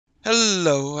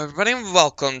Hello everybody and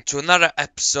welcome to another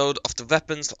episode of the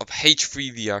weapons of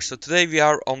H3VR. So today we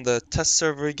are on the test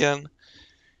server again,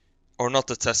 or not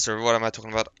the test server, what am I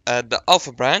talking about? The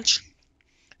alpha branch.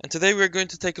 And today we're going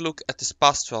to take a look at the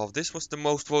SPAS 12. This was the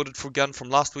most voted for gun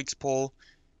from last week's poll.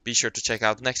 Be sure to check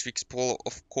out next week's poll,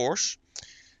 of course.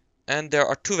 And there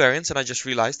are two variants, and I just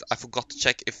realized I forgot to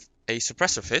check if a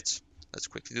suppressor fits. Let's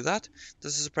quickly do that.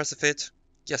 Does the suppressor fit?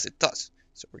 Yes, it does.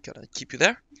 So we're gonna keep you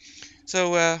there.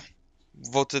 So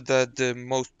voted the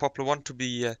most popular one to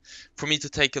be for me to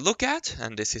take a look at,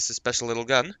 and this is a special little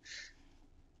gun.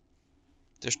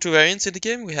 There's two variants in the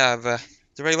game. We have the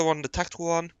regular one, the tactical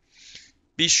one.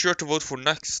 Be sure to vote for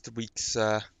next week's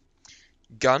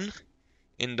gun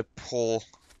in the poll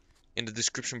in the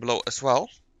description below as well.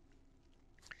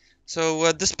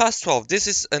 So the SPAS 12. This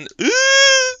is an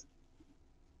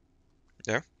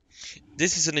there.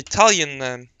 This is an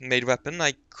Italian made weapon.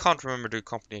 I can't remember the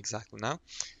company exactly now.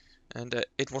 And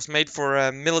it was made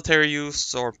for military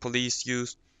use or police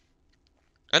use.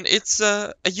 And it's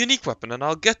a unique weapon, and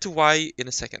I'll get to why in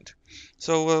a second.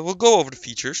 So we'll go over the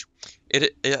features.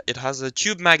 It has a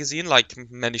tube magazine like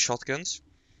many shotguns.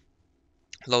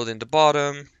 Load in the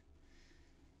bottom.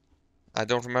 I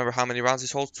don't remember how many rounds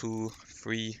this holds. 2,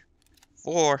 3,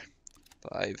 4,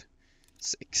 5,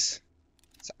 6,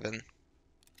 7,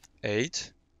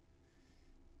 8.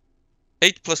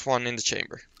 8 plus 1 in the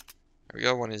chamber. There we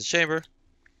go, 1 in the chamber.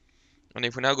 And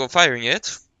if we now go firing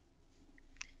it,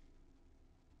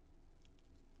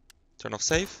 turn off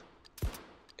save.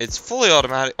 It's fully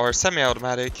automatic or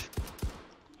semi-automatic.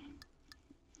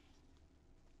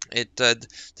 The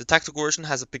tactical version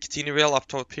has a Picatinny rail up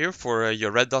top here for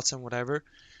your red dots and whatever.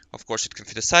 Of course, it can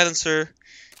fit a silencer.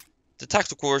 The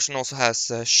tactical version also has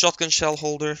a shotgun shell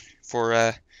holder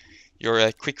for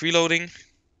your quick reloading.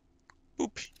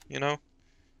 Boop, you know,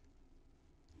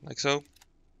 like so.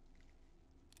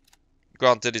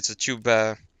 Granted, it's a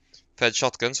tube-fed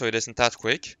shotgun, so it isn't that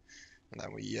quick. And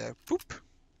then we boop.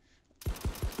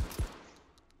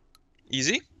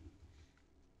 Easy.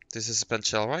 This is a spent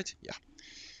shell, right? Yeah.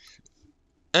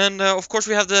 And of course,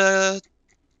 we have the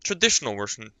traditional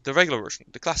version, the regular version,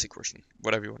 the classic version,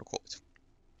 whatever you want to call it.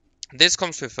 This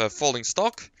comes with a folding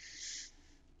stock,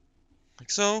 like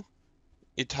so.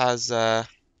 It has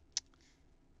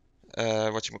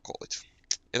whatchamacallit.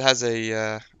 It has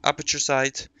a aperture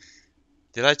sight.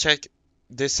 Did I check?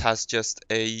 This has just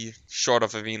a short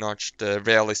of a V-notch. The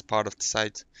rail is part of the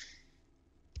sight.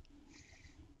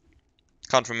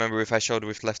 Can't remember if I showed it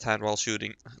with left eye while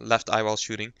shooting.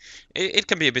 It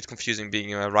can be a bit confusing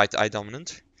being right eye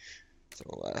dominant.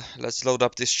 So let's load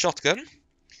up this shotgun.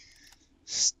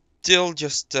 Still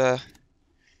just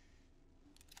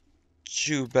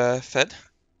tube fed.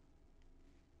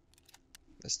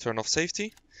 Let's turn off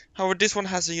safety. However, this one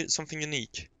has something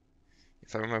unique.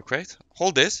 If I remember correct.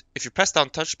 Hold this. If you press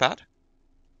down touchpad.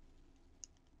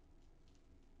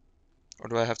 Or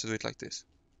do I have to do it like this?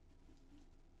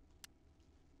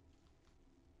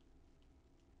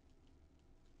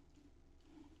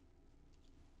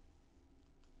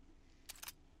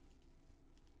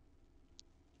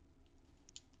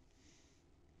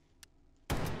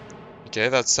 Okay,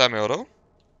 that's semi-auto.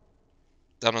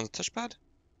 Down on the touchpad.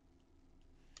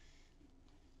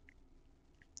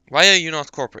 Why are you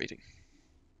not cooperating?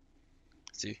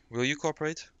 Let's see, will you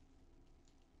cooperate?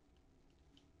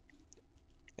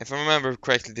 If I remember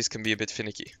correctly, this can be a bit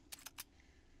finicky.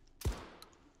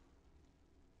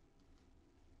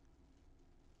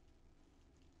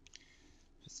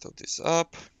 Let's load this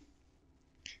up.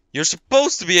 You're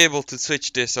supposed to be able to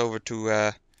switch this over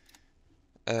to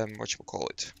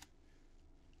whatchamacallit.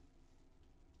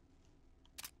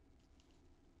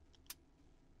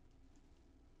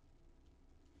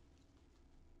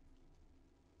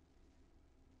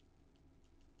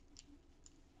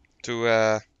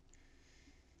 To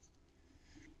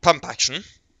pump action.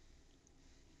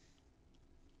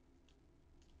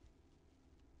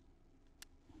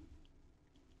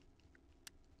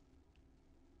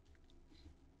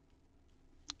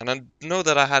 And I know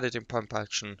that I had it in pump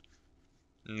action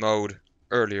mode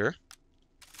earlier.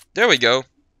 There we go.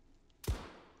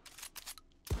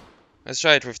 Let's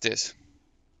try it with this.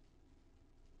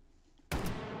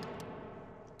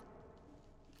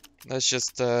 Let's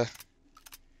just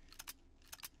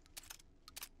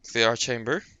clear our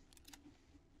chamber.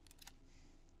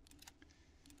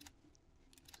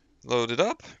 Load it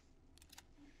up.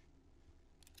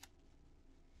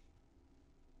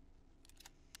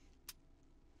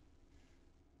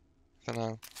 For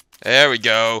now. There we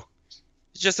go.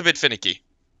 It's just a bit finicky.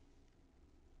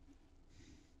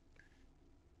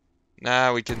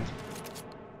 Now we can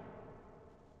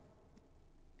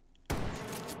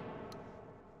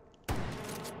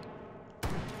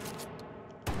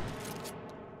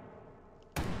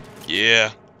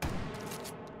Yeah.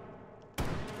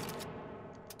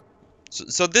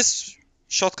 So this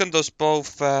shotgun does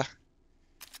both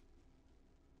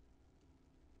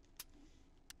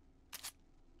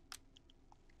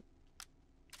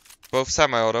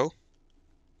semi-auto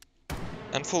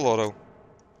and full auto.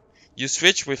 You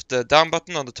switch with the down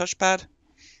button on the touchpad.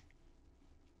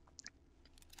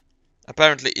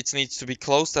 Apparently it needs to be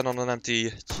closed and on an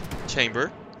empty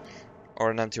chamber or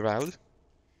an empty round.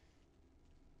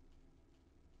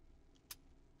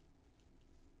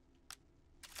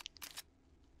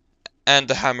 And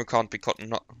the hammer can't be cocked.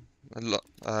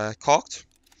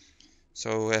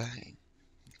 So,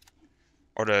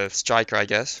 or the striker, I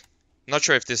guess. Not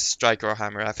sure if this is striker or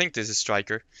hammer. I think this is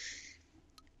striker.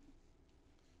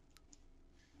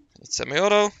 It's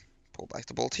semi-auto. Pull back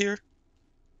the bolt here.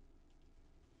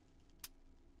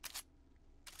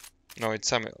 No, it's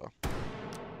semi-auto.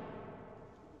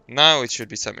 Now it should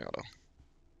be semi-auto.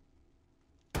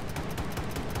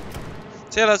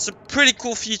 So yeah, that's a pretty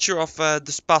cool feature of the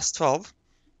SPAS 12.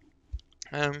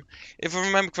 If I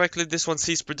remember correctly, this one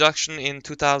ceased production in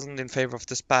 2000 in favor of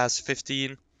the SPAS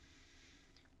 15.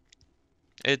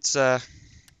 It's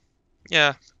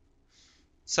yeah,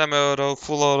 semi-auto,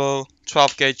 full auto,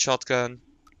 12 gauge shotgun.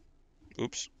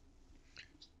 Oops.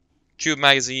 Tube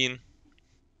magazine.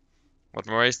 What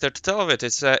more is there to tell of it?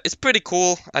 It's pretty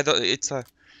cool.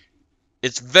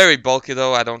 It's very bulky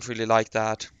though. I don't really like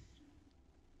that.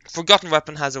 Forgotten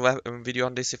Weapon has a video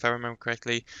on this, if I remember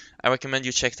correctly. I recommend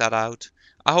you check that out.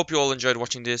 I hope you all enjoyed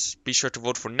watching this. Be sure to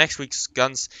vote for next week's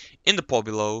guns in the poll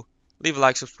below. Leave a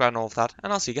like, subscribe, and all of that.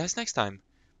 And I'll see you guys next time.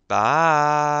 Bye.